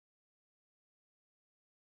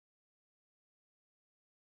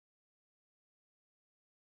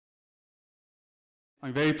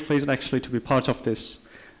I'm very pleased actually to be part of this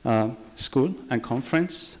school and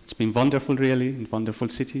conference. It's been wonderful, really, a wonderful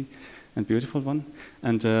city and beautiful one.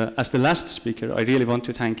 And as the last speaker, I really want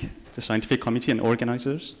to thank the scientific committee and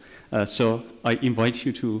organizers. So I invite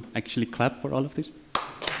you to actually clap for all of this.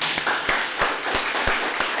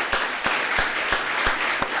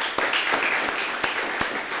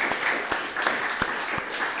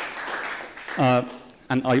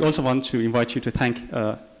 And I also want to invite you to thank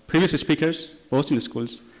previous speakers, both in the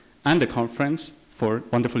schools and the conference, for a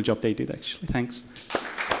wonderful job they did, actually. Thanks.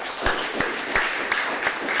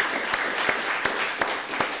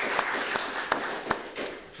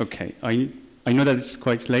 Okay, I know that it's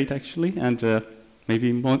quite late, actually, and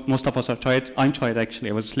maybe most of us are tired. I'm tired, actually.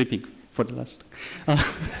 I was sleeping for the last.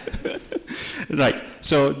 Right,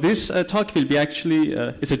 so this talk will be actually,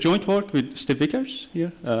 it's a joint work with Steve Vickers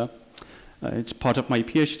here. It's part of my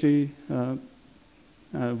PhD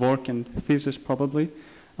work and thesis, probably.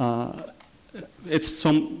 It's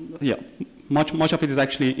some, yeah, much of it is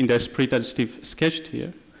actually in the spirit that Steve sketched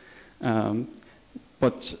here.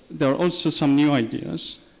 But there are also some new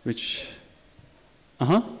ideas, which,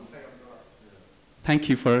 Thank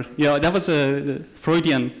you for, yeah, that was a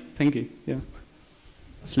Freudian thingy, yeah.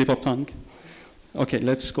 Slip of tongue. Okay,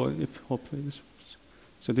 let's go, hopefully this works.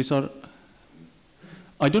 So these are,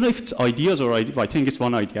 I don't know if it's ideas or I think it's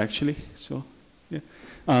one idea, actually, so, yeah.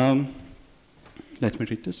 Let me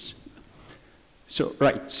read this. So,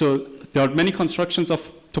 right, so there are many constructions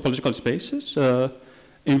of topological spaces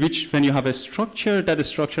in which when you have a structure, that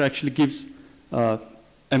structure actually gives a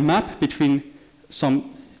map between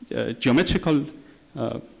some geometrical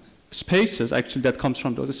spaces actually that comes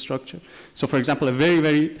from those structures. So for example, a very,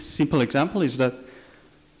 very simple example is that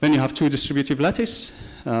when you have two distributive lattices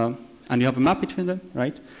and you have a map between them,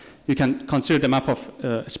 right? You can consider the map of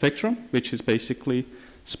a spectrum, which is basically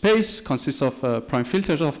space consists of prime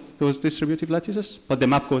filters of those distributive lattices, but the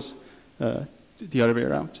map goes the other way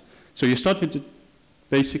around. So you start with the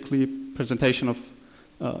basically presentation of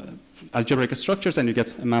algebraic structures and you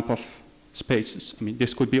get a map of spaces. I mean,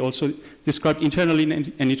 this could be also described internally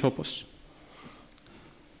in any topos.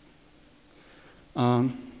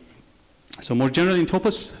 So more generally in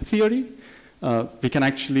topos theory, we can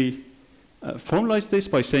actually formalize this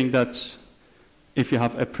by saying that if you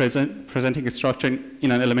have a presenting a structure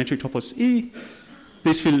in an elementary topos E,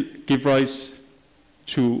 this will give rise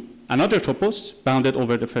to another topos bounded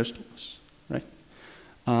over the first topos, right?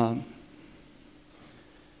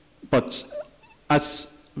 But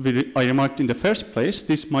as I remarked in the first place,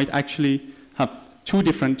 this might actually have two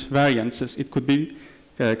different variances. It could be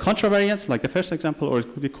a contravariant, like the first example, or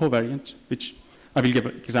it could be covariant, which I will give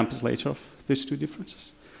examples later of these two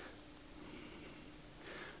differences.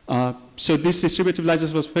 So this distributive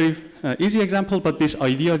lattice was a very easy example, but this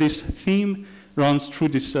idea, this theme runs through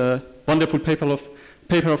this wonderful paper of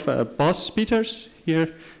Bas Peters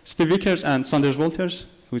here, Steve Vickers, and Sanders Wolters,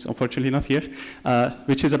 who is unfortunately not here,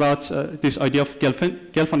 which is about this idea of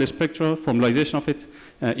Gelfand spectral formalization of it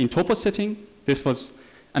in topos setting. This was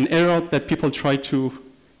an era that people tried to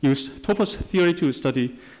use topos theory to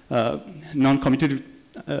study non-commutative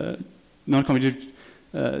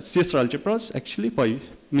CSR algebras, actually, by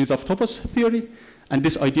means of topos theory. And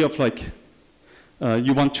this idea of like,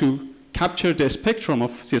 you want to capture the spectrum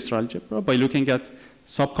of CSR algebra by looking at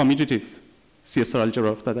subcommutative CSR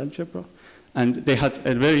algebra of that algebra. And they had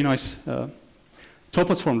a very nice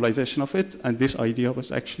topos formalization of it, and this idea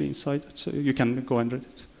was actually inside it. So you can go and read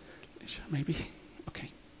it later, maybe.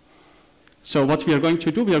 Okay. So what we are going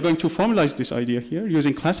to do, we are going to formalize this idea here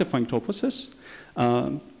using classifying toposes.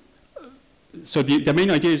 So the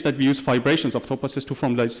main idea is that we use fibrations of toposes to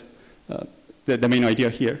formalize the main idea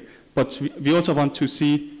here. But we also want to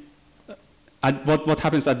see what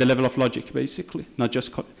happens at the level of logic, basically, not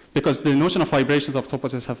just because the notion of fibrations of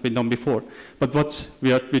toposes have been done before. But what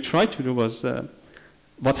we tried to do was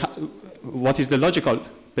what is the logical,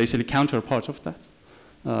 basically, counterpart of that,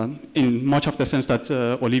 in much of the sense that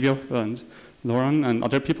Olivia and Lauren and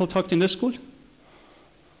other people talked in the school.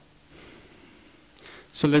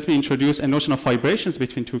 So let me introduce a notion of fibrations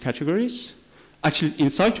between two categories, actually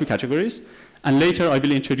inside two categories, and later I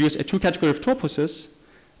will introduce a two-category of toposes,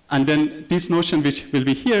 and then this notion which will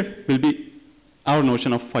be here will be our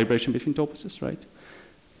notion of fibration between toposes, right?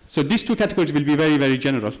 So these two categories will be very, very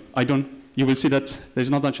general. You will see that there's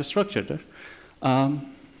not much structure there.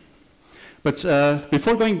 But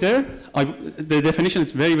before going there, the definition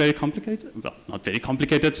is very, very complicated. Well, not very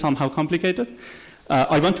complicated, somehow complicated.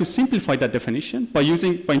 I want to simplify that definition by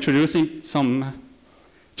introducing some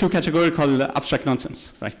two-categorical abstract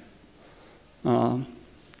nonsense, right?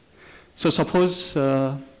 So suppose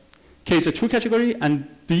K is a 2 category, and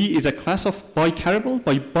D is a class of bicarable.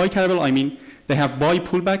 By bicarable, I mean they have bi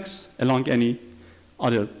pullbacks along any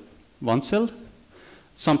other one cell.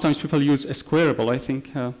 Sometimes people use a squareable, I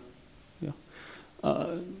think.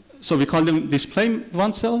 So we call them display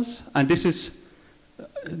one cells, and this is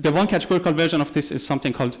the one categorical version of this is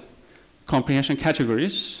something called comprehension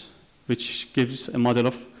categories, which gives a model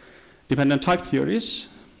of dependent type theories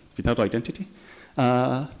without identity.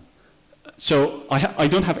 So I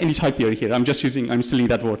don't have any type theory here. I'm stealing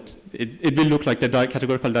that word. It will look like the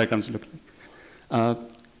categorical diagrams look like.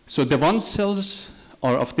 So the one cells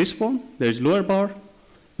are of this form. There's lower bar,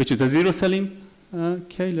 which is a zero cell in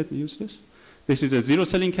K. Let me use this. This is a zero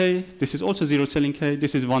cell in K. This is also zero cell in K.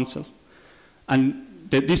 This is one cell. And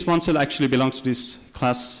this one cell actually belongs to this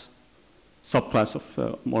class, subclass of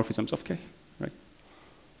morphisms of K,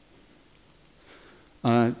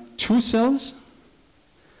 right? 2 cells.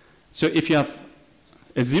 So if you have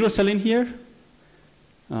a zero cell in here,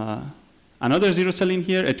 another zero cell in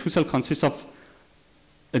here, a 2 cell consists of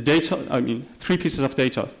a data, 3 pieces of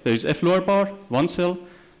data. There is F lower bar, 1 cell.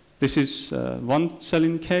 This is 1 cell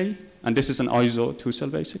in K, and this is an ISO 2 cell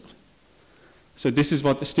basically. So this is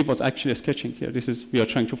what Steve was actually sketching here. We are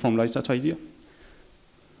trying to formalize that idea.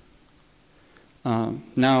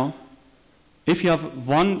 Now, if you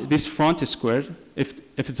have this front is squared, if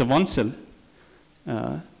it's a 1 cell,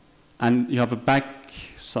 and you have a back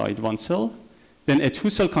side 1 cell, then a 2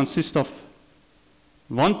 cell consists of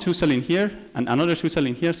 1 2 cell in here and another 2 cell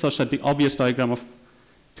in here, such that the obvious diagram of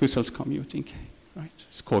 2 cells commute in K, right?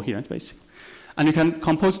 It's coherent basically. And you can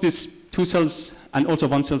compose these 2 cells and also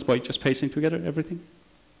 1 cells by just pasting together everything.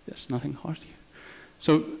 There's nothing hard here.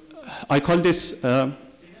 So I call this. Your downstairs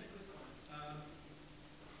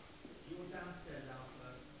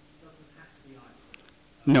alpha doesn't have to be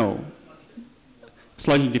isolated. No.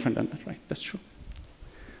 Slightly different than that, right? That's true.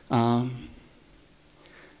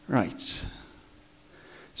 Right.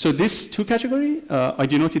 So this 2 category, I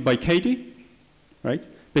denoted by KD, right?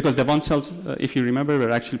 Because the 1 cells, if you remember, were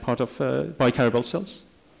actually part of bicarable cells,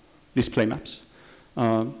 display maps.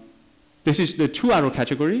 This is the 2 arrow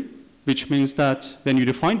category, which means that when you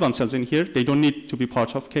define 1 cells in here, they don't need to be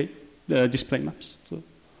part of display maps. So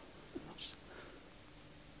what is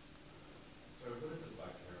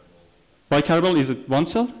a bicarable? Bicarable is 1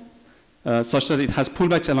 cell, such that it has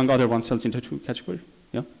pullbacks along other 1 cells into 2 category.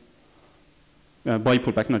 Yeah, by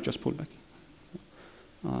pullback, not just pullback.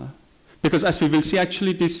 Because as we will see,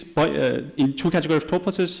 actually, this in 2 category of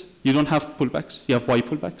toposes, you don't have pullbacks. You have bi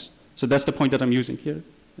pullbacks. So that's the point that I'm using here,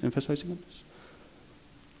 emphasizing on this.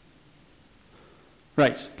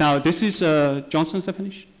 Right. Now, this is Johnson's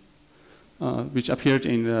definition, which appeared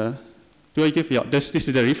in, do I give? Yeah, this is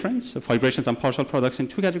the reference, fibrations and partial products in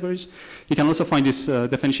 2 categories. You can also find this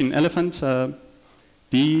definition in Elephant,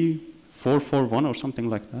 D441 or something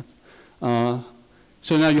like that.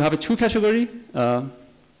 So now you have a 2 category.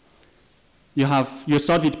 You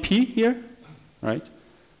start with P here, right?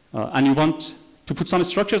 And you want to put some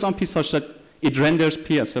structures on P such that it renders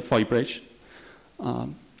P as a fibration.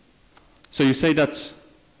 So you say that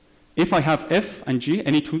if I have F and G,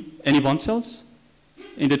 any 1 cells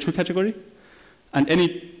in the 2 category, and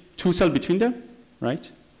any 2 cell between them,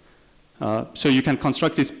 right? So you can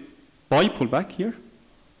construct this bi pullback here.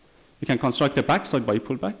 You can construct the backside bi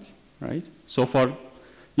pullback, right? So far,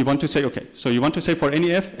 you want to say, okay, so you want to say for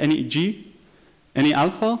any F, any G, any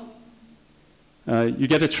alpha, you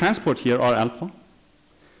get a transport here, R alpha.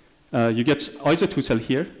 You get ISO 2 cell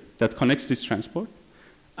here that connects this transport,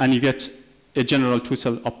 and you get a general 2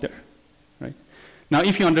 cell up there, right? Now,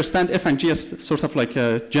 if you understand F and G as sort of like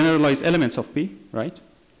generalized elements of P, right?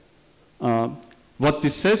 What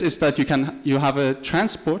this says is that you have a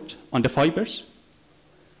transport on the fibers,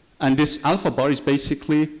 and this alpha bar is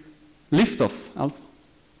basically lift of alpha,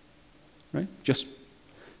 right?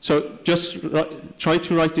 So just try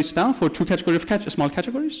to write this down for 2 category of small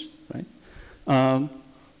categories, right?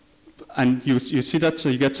 And you see that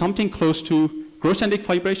you get something close to Grothendieck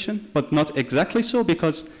fibration, but not exactly so,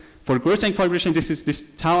 because for Grothendieck fibration, this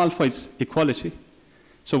tau alpha is equality.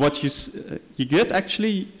 So what you get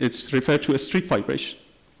actually, it's referred to as street fibration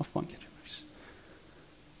of 1 categories.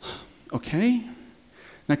 Okay.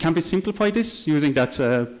 Now can we simplify this using that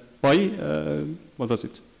what was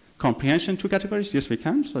it? Comprehension 2 categories? Yes, we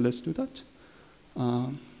can, so let's do that.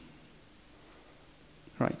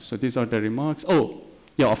 Right, so these are the remarks. Oh,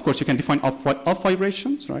 yeah, of course, you can define off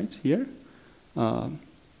vibrations, right, here.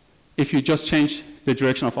 If you just change the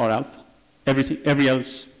direction of R alpha, every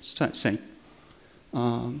else same.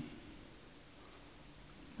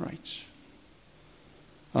 Right.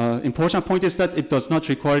 Important point is that it does not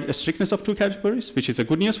require a strictness of two categories, which is a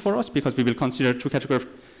good news for us because we will consider two category of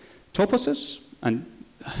toposes, and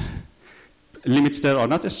limits there are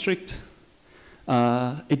not strict.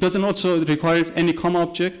 It doesn't also require any comma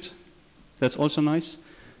object. That's also nice.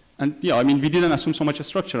 And yeah, I mean, we didn't assume so much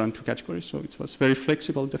structure on two categories, so it was very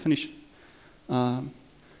flexible definition. Now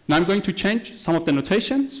I'm going to change some of the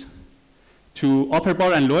notations to upper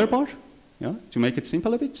bar and lower bar, yeah, to make it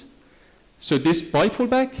simple a bit. So this by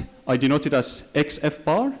pullback, I denote it as xf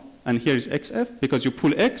bar, and here is xf, because you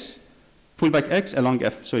pull x, pull back x along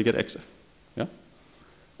f, so you get xf. Yeah?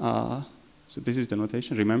 So this is the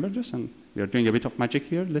notation, remember this, and we are doing a bit of magic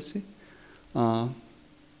here, let's see.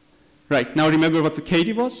 Right, now remember what the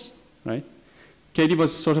KD was, right? KD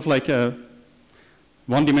was sort of like a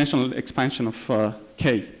one-dimensional expansion of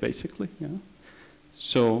K, basically. Yeah?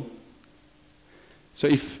 So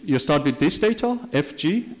if you start with this data,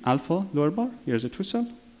 FG, alpha, lower bar, here's a two cell.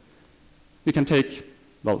 You can take,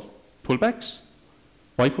 well, pullbacks,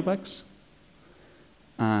 Y pullbacks.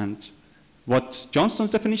 And what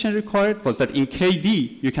Johnston's definition required was that in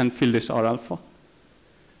KD, you can fill this R alpha.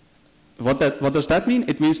 What does that mean?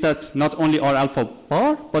 It means that not only R alpha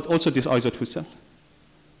bar, but also this ISO two cell.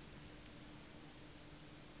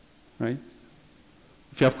 Right?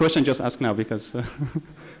 If you have questions, just ask now, because,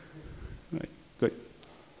 right, good.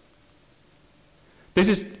 This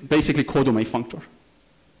is basically codomain functor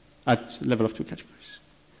at level of two categories.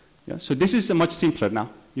 Yeah, so this is much simpler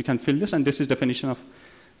now. You can fill this, and this is definition of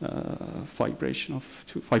fibration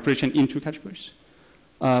in two categories.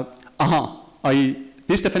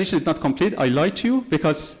 This definition is not complete. I lied to you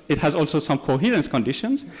because it has also some coherence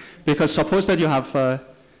conditions. Because suppose that you have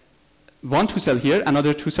one two cell here,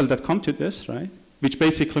 another two cell that come to this, right? Which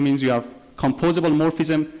basically means you have composable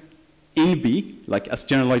morphism in B, like as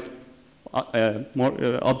generalized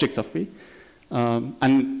objects of B.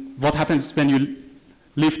 And what happens when you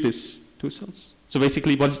lift these two cells? So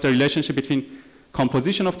basically, what is the relationship between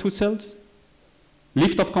composition of two cells,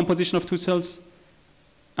 lift of composition of two cells,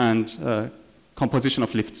 and composition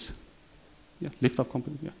of lifts? Yeah, lift of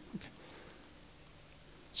composition, yeah, okay.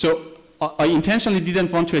 So I intentionally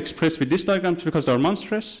didn't want to express with this diagram because they're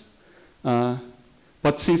monstrous.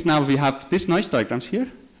 But since now we have these nice diagrams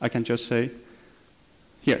here, I can just say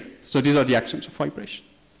here. So these are the axioms of fibration.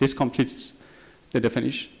 This completes the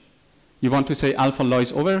definition. You want to say alpha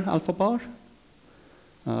lies over alpha bar,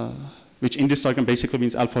 which in this diagram basically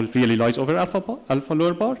means alpha really lies over alpha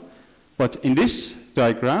lower bar. But in this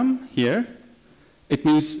diagram here, it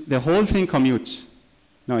means the whole thing commutes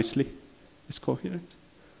nicely. It's coherent.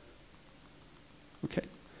 Okay.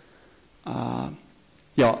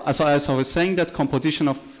 Yeah, as I was saying, that composition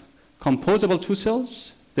of composable two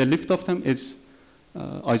cells, the lift of them is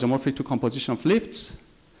isomorphic to composition of lifts.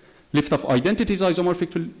 Lift of identity is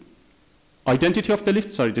isomorphic to identity of the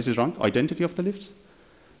lift. Sorry, this is wrong. Identity of the lifts.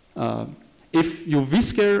 If you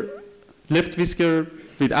whisker, left whisker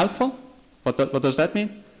with alpha, what does that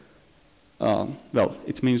mean? Well,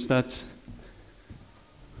 it means that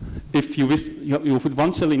if you put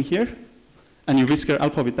one cell in here, and you whisker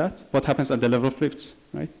alpha with that, what happens at the level of lifts,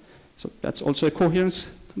 right? So that's also a coherence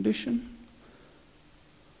condition.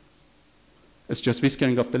 It's just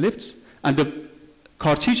whiskering of the lifts. And the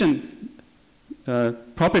Cartesian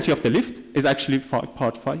property of the lift is actually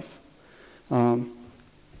part 5.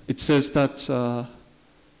 It says that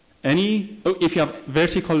if you have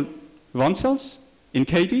vertical one cells in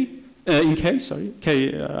K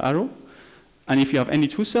arrow, and if you have any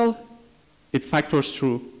two cell, it factors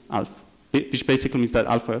through alpha, which basically means that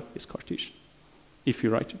alpha is Cartesian, if you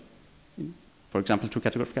write it in, for example, two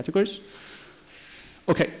categories.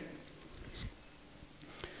 Okay.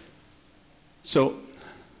 So,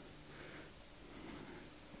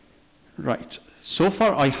 right. So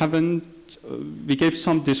far, I haven't, we gave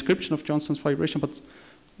some description of Johnston's fibration, but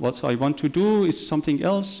what I want to do is something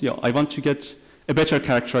else. Yeah, I want to get a better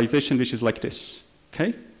characterization, which is like this,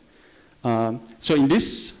 okay? So in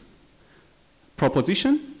this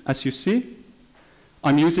proposition, as you see,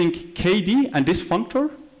 I'm using KD and this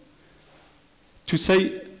functor to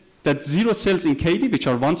say that 0 cells in KD, which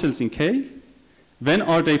are 1 cells in K, when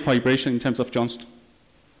are they fibration in terms of Johnston?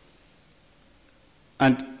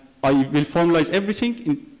 And I will formalize everything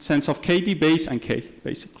in sense of KD base and K,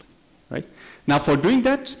 basically, right? Now for doing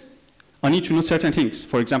that, I need to know certain things.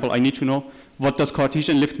 For example, I need to know what does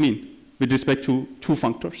Cartesian lift mean with respect to two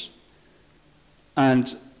functors.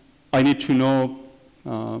 And I need to know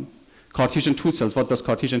Cartesian two cells. What does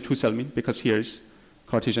Cartesian two cell mean? Because here is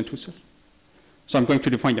Cartesian two cell. So I'm going to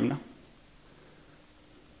define them now.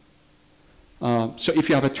 So if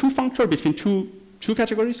you have a two functor between two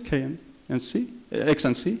categories, K and and C, X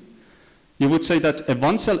and C, you would say that a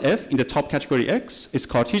one cell F in the top category X is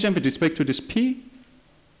Cartesian with respect to this P,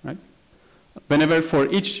 right? Whenever for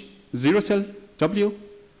each 0 cell W,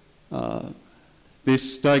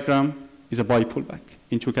 this diagram is a bipullback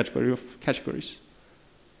into a category of categories.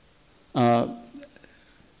 The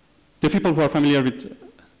people who are familiar with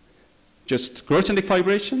just Grothendieck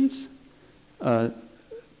fibrations,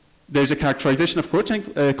 there's a characterization of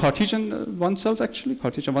Cartesian one cells actually,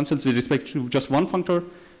 Cartesian one cells with respect to just one functor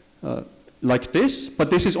like this, but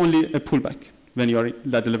this is only a pullback when you are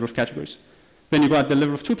at the level of categories. When you go at the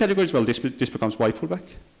level of 2 categories, well, this becomes Y pullback.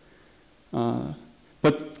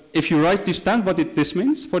 But if you write this down, what this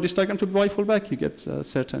means for this diagram to be Y pullback, you get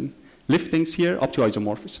certain liftings here up to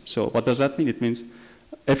isomorphism. So what does that mean? It means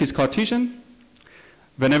F is Cartesian.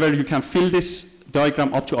 Whenever you can fill this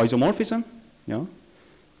diagram up to isomorphism, yeah,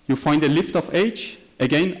 you find a lift of H,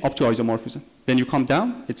 again, up to isomorphism. When you come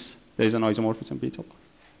down, there is an isomorphism beta bar.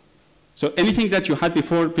 So anything that you had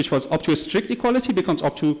before, which was up to a strict equality, becomes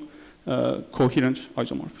up to coherent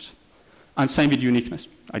isomorphism. And same with uniqueness.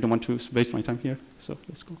 I don't want to waste my time here, so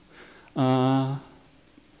let's go.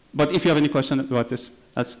 But if you have any question about this,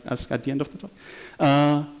 ask at the end of the talk.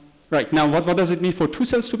 Right, now what does it mean for 2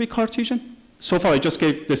 cells to be Cartesian? So far I just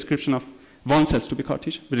gave description of 1 cells to be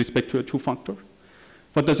Cartesian with respect to a 2 functor.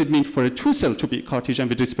 What does it mean for a 2 cell to be Cartesian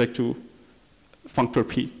with respect to functor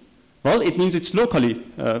P? Well, it means it's locally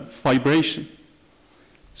fibration.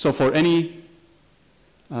 So for any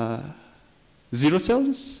 0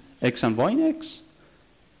 cells, X and Y in X,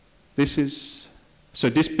 so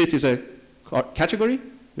this bit is a category,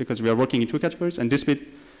 because we are working in 2 categories, and this bit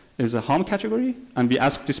is a harm category, and we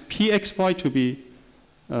ask this PXY to be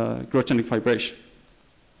Grothendieck fibration.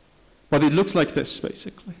 But it looks like this,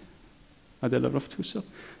 basically, at the level of 2 cell.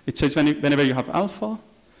 It says whenever you have alpha,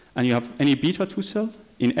 and you have any beta 2 cell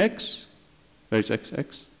in X, where is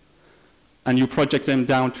XX, and you project them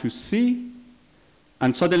down to C,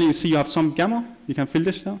 and suddenly in C you have some gamma, you can fill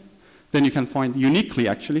this down, then you can find uniquely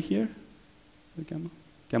actually here, the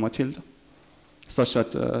gamma tilde, such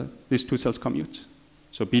that these 2 cells commute.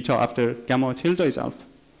 So beta after gamma tilde is alpha.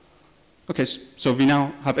 Okay, so we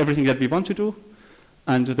now have everything that we want to do,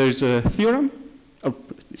 and there's a theorem. Oh,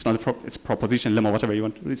 it's not it's proposition, lemma, whatever you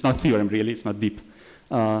want. It's not theorem really, it's not deep.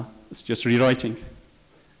 It's just rewriting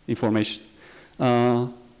information.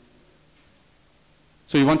 So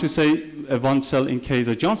you want to say a 1 cell in K is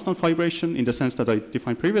a Johnston fibration in the sense that I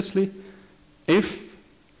defined previously. If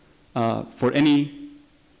for any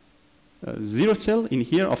 0 cell in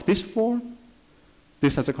here of this form,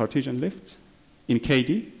 this has a Cartesian lift in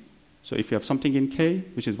KD. So if you have something in K,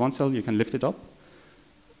 which is 1 cell, you can lift it up.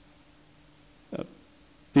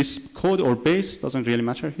 This code or base doesn't really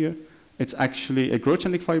matter here. It's actually a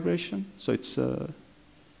Grothendieck fibration, so it's a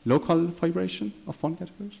local fibration of 1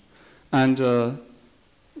 category. And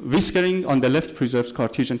whiskering on the left preserves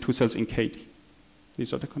Cartesian 2 cells in KD.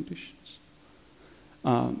 These are the conditions.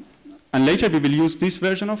 And later we will use this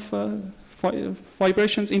version of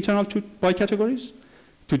fibrations internal to bicategories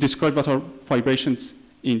to describe what are fibrations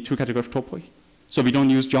in 2 categories of topoi. So we don't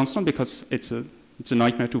use Johnston because it's a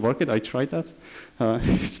nightmare to work it. I tried that.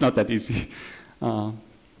 It's not that easy.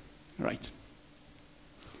 Right.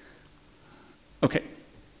 Okay.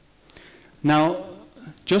 Now,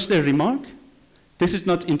 just a remark. This is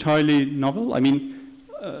not entirely novel. I mean,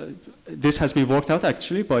 this has been worked out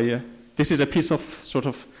actually by, this is a piece of sort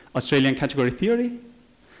of Australian category theory.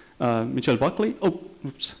 Mitchell Buckley, who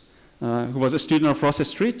was a student of Ross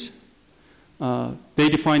Street. They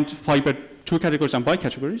defined fiber 2 categories and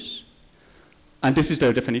bicategories. And this is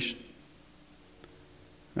their definition,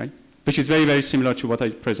 right? Which is very, very similar to what I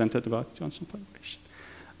presented about Johnston fibration.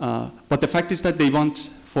 But the fact is that they want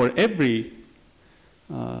for every,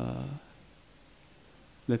 let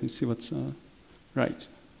me see what's, right.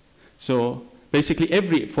 So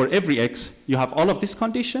basically for every X, you have all of this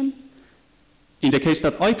condition. In the case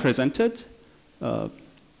that I presented,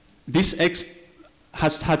 this X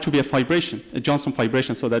has had to be a fibration, a Johnston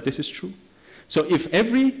fibration, so that this is true. So if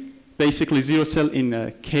every basically 0 cell in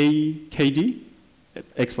KD,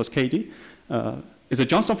 X was KD, is a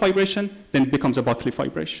Johnston fibration, then it becomes a Buckley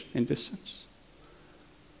fibration in this sense.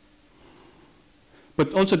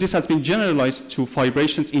 But also this has been generalized to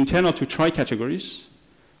fibrations internal to tricategories,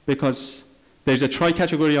 because there's a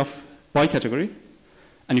tricategory of bicategory,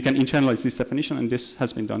 and you can internalize this definition, and this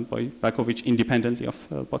has been done by Bakovich independently of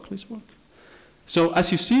Buckley's work. So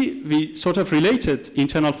as you see, we sort of related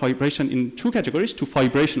internal fibration in 2 categories to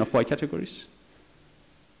fibration of bicategories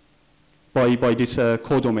by this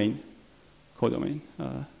codomain 2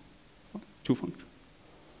 functor.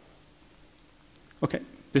 Okay,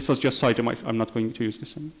 This was just cited. I'm not going to use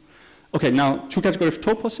this anymore. Okay, now two category of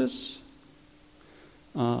toposes.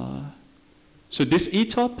 So this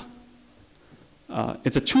E-top,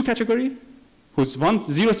 it's a two category whose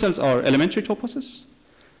zero cells are elementary toposes,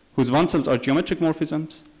 whose one cells are geometric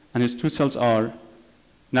morphisms, and his two cells are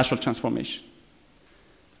natural transformation.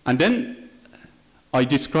 And then I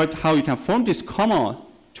described how you can form this comma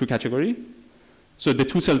two category. So the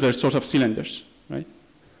two cells are sort of cylinders, right?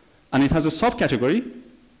 And it has a subcategory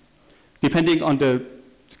depending on the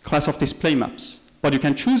class of display maps. But you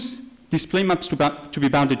can choose display maps to be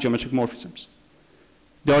bounded geometric morphisms.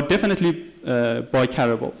 They are definitely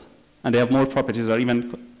bicarable, and they have more properties that are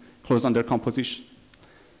even close on their composition.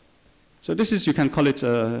 So this is, you can call it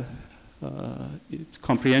it's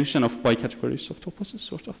comprehension of bicategories of toposes,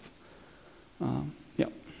 sort of. Yeah.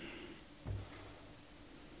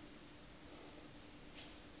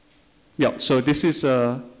 Yeah, so this is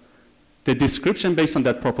the description based on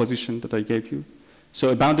that proposition that I gave you. So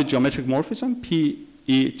a bounded geometric morphism,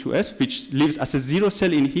 P(E)(S), which lives as a zero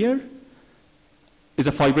cell in here, is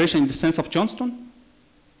a fibration in the sense of Johnston.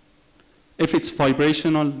 If it's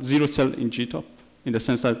vibrational, zero cell in G-top, in the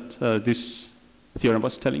sense that this theorem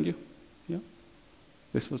was telling you. Yeah,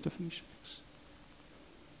 this was definition.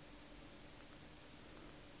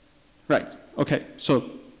 Right, okay, so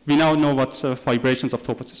we now know what vibrations of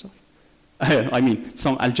toposes are. I mean,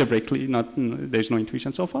 some algebraically, there's no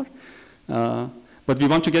intuition so far. But we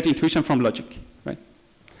want to get intuition from logic, right?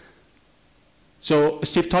 So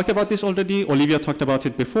Steve talked about this already. Olivia talked about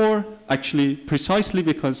it before, actually precisely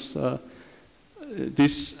because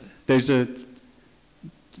there's a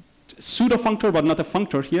pseudo functor but not a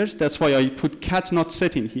functor here. That's why I put cat not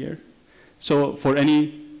set in here. So for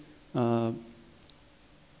any topos,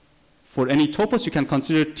 you can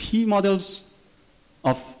consider T models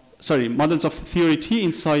of theory T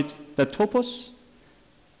inside that topos.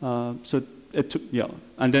 Yeah,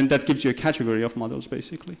 and then that gives you a category of models,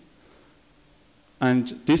 basically. And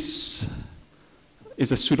this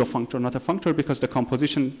is a pseudo-functor, not a functor, because the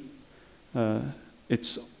composition,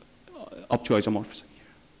 it's up to isomorphism here.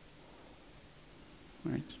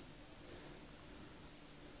 Right.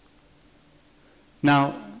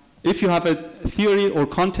 Now, if you have a theory or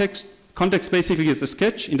context basically is a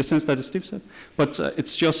sketch in the sense that Steve said, but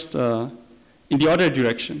it's just in the other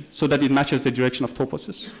direction so that it matches the direction of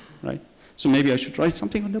toposes, right? So maybe I should write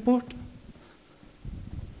something on the board.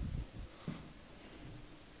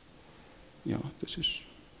 Yeah, this is.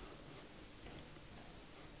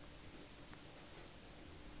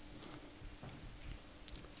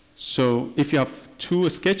 So if you have two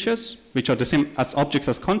sketches which are the same as objects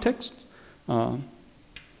as context,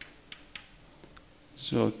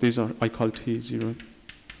 so these are, I call T0.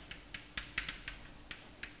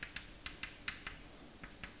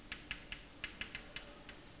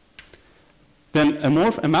 Then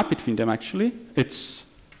a map between them, actually. It's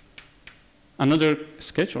another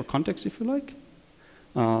sketch or context, if you like,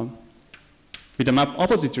 with a map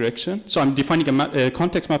opposite direction. So I'm defining a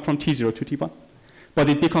context map from T0 to T1. But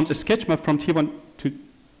it becomes a sketch map from T1 to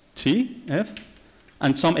Tf,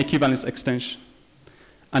 and some equivalence extension.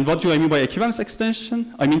 And what do I mean by equivalence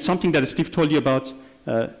extension? I mean something that Steve told you about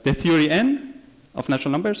the theory N of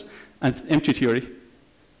natural numbers and empty theory.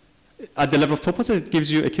 At the level of toposes, it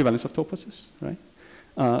gives you equivalence of toposes, right?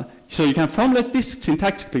 So you can formulate this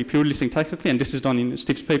syntactically, purely syntactically, and this is done in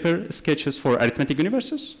Steve's paper, Sketches for Arithmetic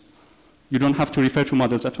Universes. You don't have to refer to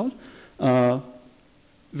models at all,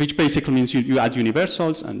 which basically means you add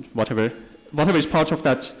universals and whatever is part of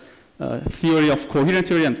that theory of coherent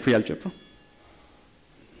theory and free algebra.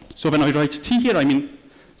 So when I write T here, I mean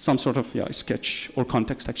some sort of sketch or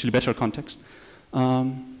context, actually better context.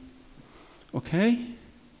 Okay.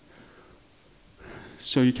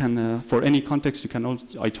 So you can, for any context, you can also,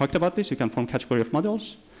 I talked about this, you can form category of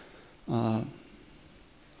models. And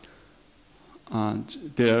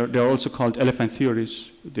they're also called elephant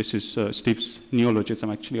theories. This is Steve's neologism,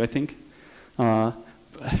 actually, I think.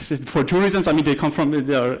 For two reasons. I mean, they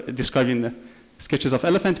are describing sketches of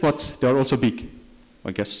elephant, but they are also big, I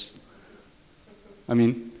guess. I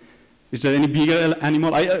mean, is there any bigger animal?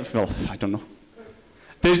 Well, I don't know.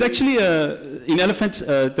 There's actually, in elephant,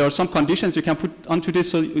 there are some conditions you can put onto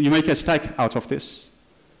this, so you make a stack out of this.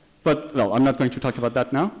 But, well, I'm not going to talk about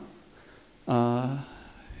that now.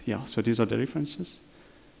 Yeah, so these are the references.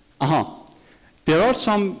 There are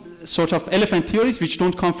some sort of elephant theories which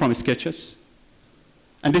don't come from sketches.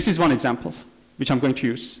 And this is one example, which I'm going to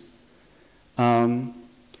use.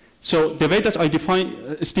 So the way that I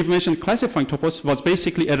define, Steve mentioned classifying topos was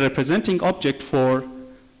basically a representing object for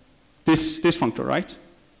this functor, right?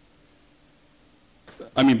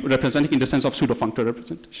 I mean, representing in the sense of pseudo-functor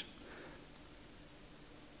representation.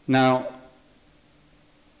 Now,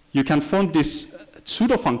 you can form this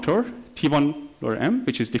pseudo-functor, T1 lower m,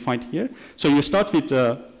 which is defined here. So you start with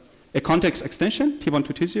a context extension, T1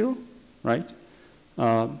 to T0, right?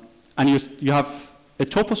 And you have a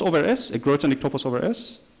topos over S, a grow-genic topos over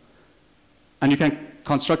S. And you can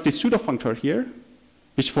construct this pseudo-functor here,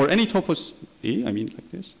 which for any topos E, I mean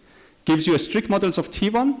like this, gives you a strict models of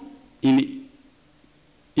T1 in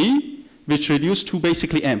E, which reduce to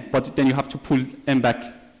basically M, but then you have to pull M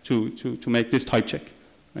back to make this type check,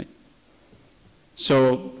 right?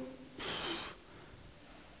 So,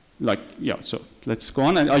 like, yeah, so let's go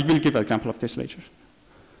on, and I will give an example of this later.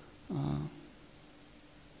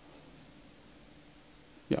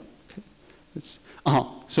 Yeah, okay.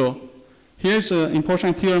 So here's an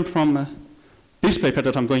important theorem from this paper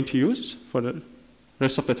that I'm going to use for the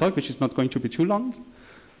rest of the talk, which is not going to be too long.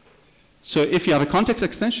 So if you have a context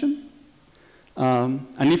extension,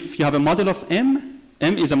 and if you have a model of M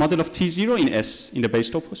is a model of T0 in S, in the base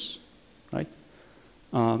topos, right?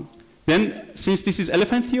 Then, since this is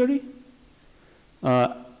elephant theory,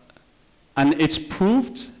 and it's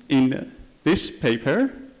proved in this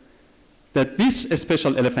paper that this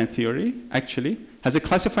special elephant theory actually has a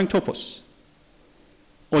classifying topos.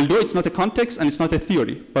 Although it's not a context and it's not a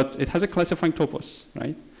theory, but it has a classifying topos,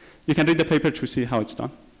 right? You can read the paper to see how it's done.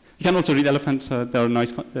 You can also read elephants, there are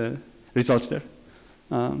nice results there.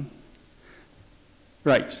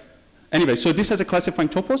 Right. Anyway, so this has a classifying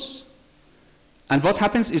topos. And what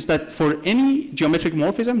happens is that for any geometric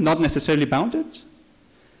morphism, not necessarily bounded,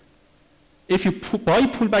 if you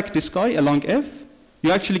pull back this guy along F,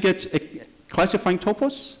 you actually get a classifying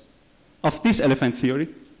topos of this elephant theory.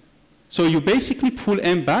 So you basically pull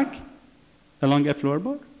M back along F lower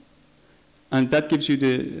bar, and that gives you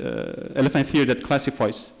the elephant theory that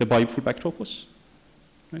classifies the bi-pullback topos,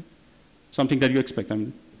 right? Something that you expect, I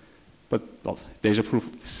mean, but well, there's a proof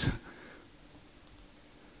of this.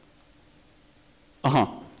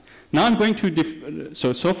 Now I'm going to,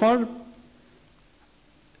 so far,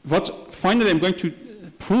 what finally I'm going to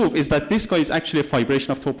prove is that this guy is actually a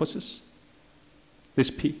fibration of toposes, this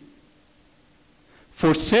P,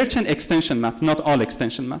 for certain extension map, not all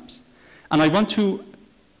extension maps. And I want to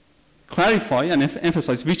clarify and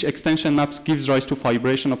emphasize which extension maps gives rise to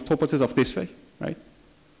fibration of toposes of this way, right?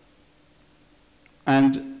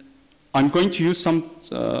 And I'm going to use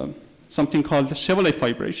something called Chevrolet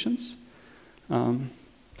fibrations.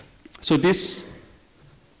 So this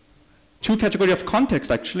two category of context,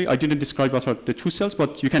 actually, I didn't describe what are the two cells,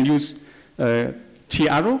 but you can use T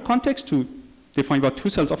arrow context to define what two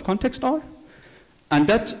cells of context are. And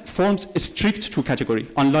that forms a strict two category,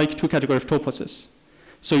 unlike two category of toposes.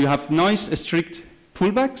 So you have nice strict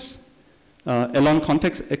pullbacks along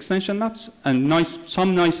context extension maps, and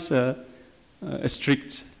some nice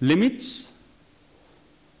strict limits.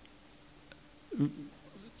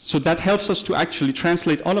 So that helps us to actually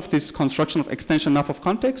translate all of this construction of extension map of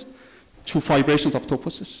context to fibrations of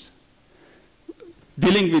toposes.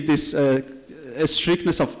 Dealing with this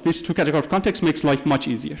strictness of this two category of context makes life much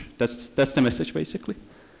easier. That's the message, basically.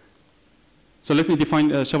 So let me define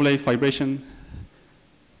Chevrolet fibration.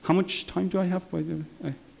 How much time do I have? 5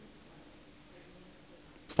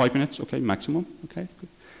 minutes, okay, maximum, okay, good.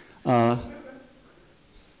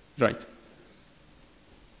 Right.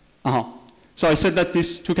 So I said that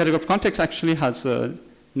this two category of context actually has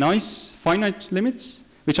nice finite limits,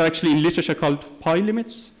 which are actually in literature called pi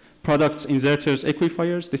limits, products, inserters,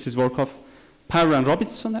 equifiers. This is work of Parr and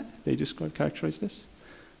Robinson. They just characterize this.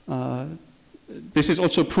 This is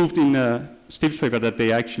also proved in Steve's paper that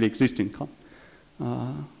they actually exist in COM.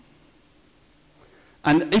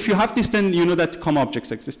 And if you have this, then you know that COM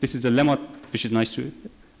objects exist. This is a lemma, which is nice to,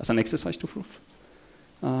 as an exercise to prove.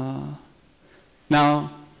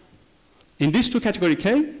 Now, in this two category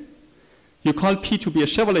K, you call P to be a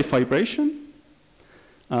Chevrolet fibration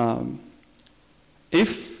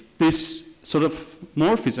if this sort of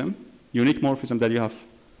morphism, unique morphism that you have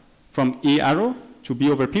from E arrow to B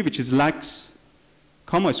over P, which is lax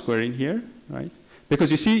comma square in here, right?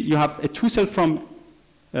 Because you see, you have a two cell from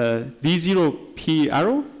D0 P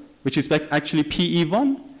arrow, which is actually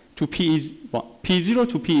PE1 to PE1, P0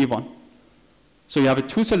 to PE1. So you have a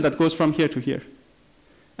two cell that goes from here to here.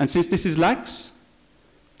 And since this is lax,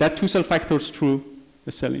 that two cell factors through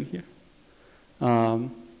the cell in here.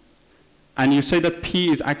 And you say that P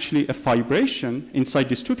is actually a fibration inside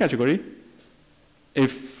this two category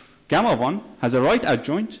if gamma 1 has a right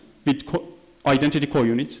adjoint with identity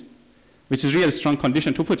co-unit, which is really a strong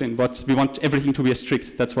condition to put in, but we want everything to be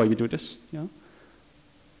strict. That's why we do this. Yeah.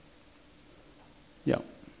 Yeah.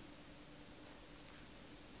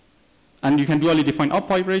 And you can dually define up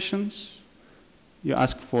vibrations. You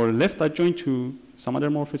ask for left adjoint to some other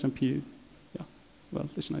morphism P. Yeah, well,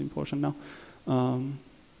 it's not important now.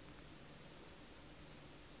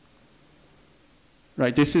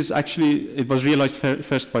 Right, this is actually, it was realized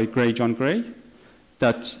first by John Gray,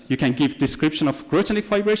 that you can give description of Grothendieck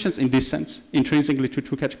vibrations in this sense, intrinsically to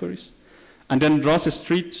two categories. And then Ross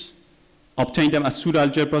Street obtained them as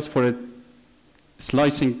pseudo-algebras for a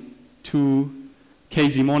slicing to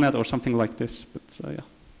KZ monad or something like this. But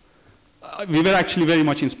yeah. We were actually very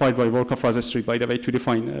much inspired by work of Ross Street, by the way, to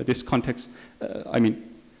define this context,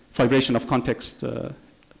 vibration of context,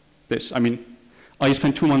 this. I mean, I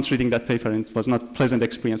spent 2 months reading that paper, and it was not a pleasant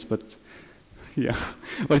experience, but yeah.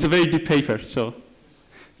 Well, it's a very deep paper, so.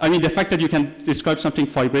 I mean, the fact that you can describe something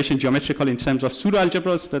vibration geometrical in terms of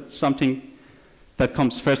pseudo-algebras, that's something that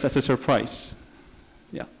comes first as a surprise.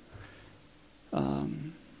 Yeah.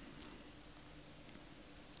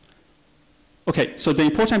 Okay, so the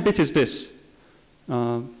important bit is this.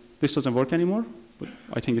 This doesn't work anymore, but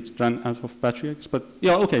I think it's ran out of battery, but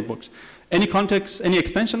yeah, okay, it works. Any context, any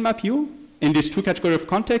extension map U in these two categories of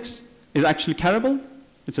context is actually carable.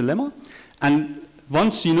 It's a lemma. And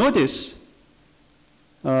once you know this,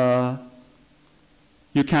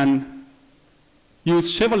 you can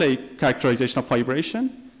use Chevrolet characterization of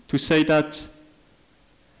vibration to say that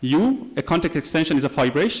U, a context extension, is a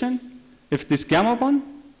vibration if this gamma one,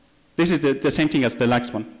 this is the same thing as the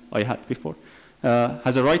lax one I had before,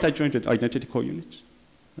 has a right adjointed identity co-unit.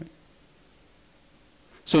 Right?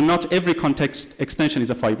 So not every context extension is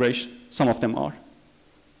a vibration. Some of them are.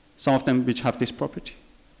 Some of them which have this property.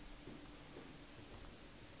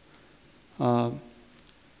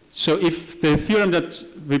 So if the theorem that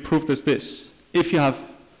we proved is this, if you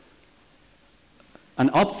have an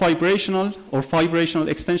up vibrational or vibrational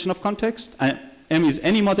extension of context, and M is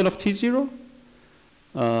any model of T0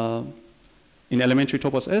 in elementary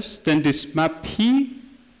topos S, then this map P,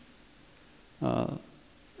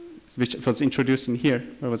 which was introduced in here,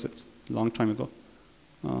 where was it? A long time ago.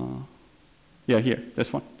 Yeah, here,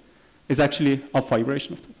 this one, is actually up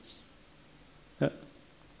vibration of topos. Yeah.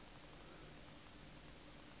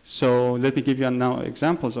 So let me give you now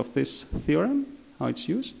examples of this theorem, how it's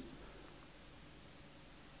used.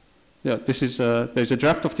 Yeah, this is there's a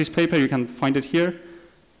draft of this paper. You can find it here.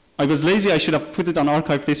 I was lazy. I should have put it on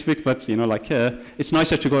archive this week, but you know, like it's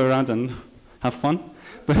nicer to go around and have fun.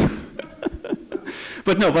 But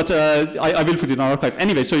I will put it on archive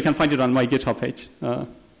anyway, so you can find it on my GitHub page.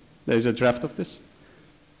 There's a draft of this.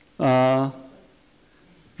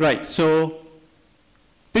 Right. So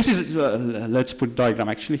this is let's put diagram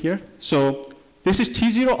actually here. So this is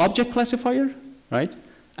T0 object classifier, right?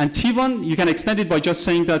 And T1, you can extend it by just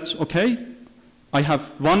saying that, okay, I have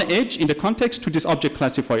one edge in the context to this object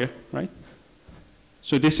classifier, right?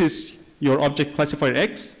 So this is your object classifier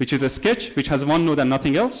X, which is a sketch, which has one node and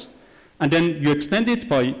nothing else. And then you extend it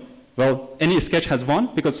by, well, any sketch has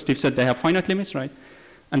one, because Steve said they have finite limits, right?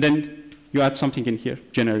 And then you add something in here,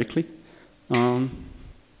 generically. So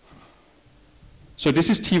this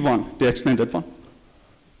is T1, the extended one.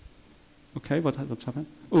 Okay, what's happened?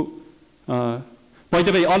 Oh, by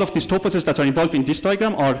the way, all of these toposes that are involved in this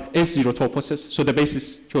diagram are S0 toposes, so the base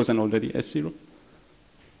is chosen already, S0.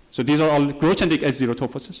 So these are all Grothendieck S0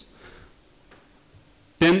 toposes.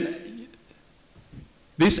 Then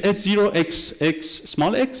this S0 x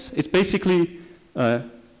small x is basically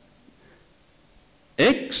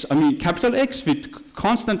x, capital X with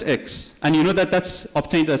constant x. And you know that that's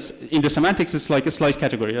obtained as, in the semantics, it's like a slice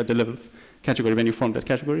category at the level of category when you form that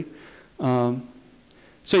category.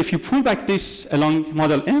 So if you pull back this along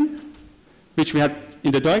model M, which we had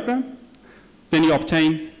in the diagram, then you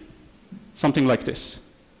obtain something like this,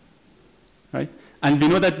 right? And we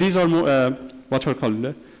know that these are more, what are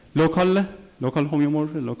called local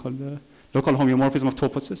homomorphism of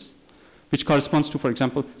toposes, which corresponds to, for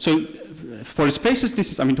example, so for spaces,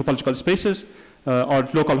 this is, topological spaces are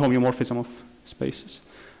local homeomorphism of spaces.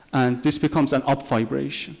 And this becomes an up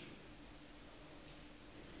vibration.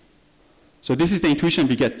 So this is the intuition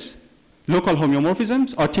we get. Local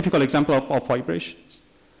homeomorphisms are typical example of vibrations.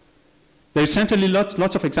 There's certainly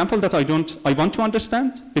lots of examples that I want to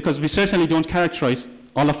understand, because we certainly don't characterize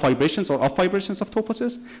all of vibrations or off vibrations of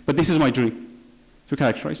toposes, but this is my dream, to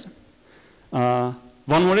characterize them.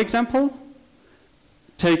 One more example,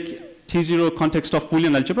 take T0 context of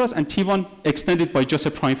Boolean algebras and T1 extended by just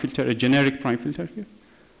a prime filter, a generic prime filter here.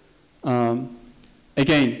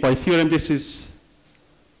 Again, by theorem, this is,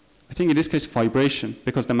 I think in this case, vibration,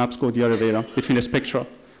 because the maps go the other way around between the spectra.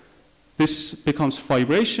 This becomes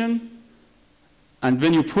vibration, and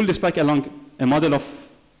when you pull this back along a model of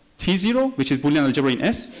T0, which is Boolean algebra in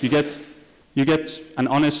S, you get you get an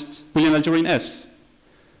honest Boolean algebra in S.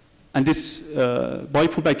 And this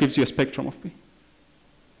bipoolback gives you a spectrum of B.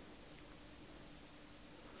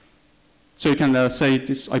 So you can say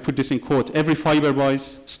this, I put this in quote, every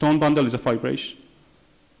fiber-wise stone bundle is a fibration.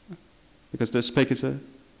 Because the spec is a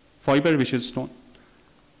fiber, which is stone.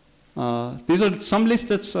 These are some lists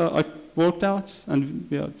that I've worked out. And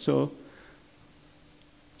yeah, so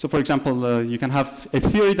for example, you can have a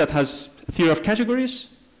theory that has a theory of categories,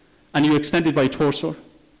 and you extend it by a torsor.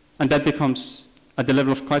 And that becomes, at the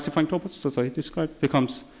level of classifying toposes, as I described,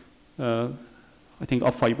 becomes, I think,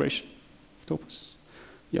 of fibration of toposes.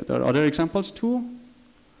 Yeah, there are other examples too.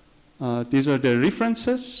 These are the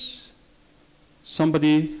references.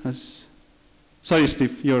 Somebody has, sorry,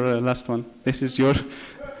 Steve, your last one. This is your,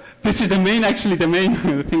 this is the main, actually the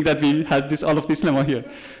main thing that we had this, all of this lemma here.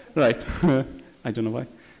 Right, I don't know why.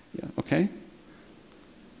 Yeah, okay.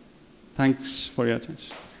 Thanks for your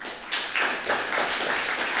attention.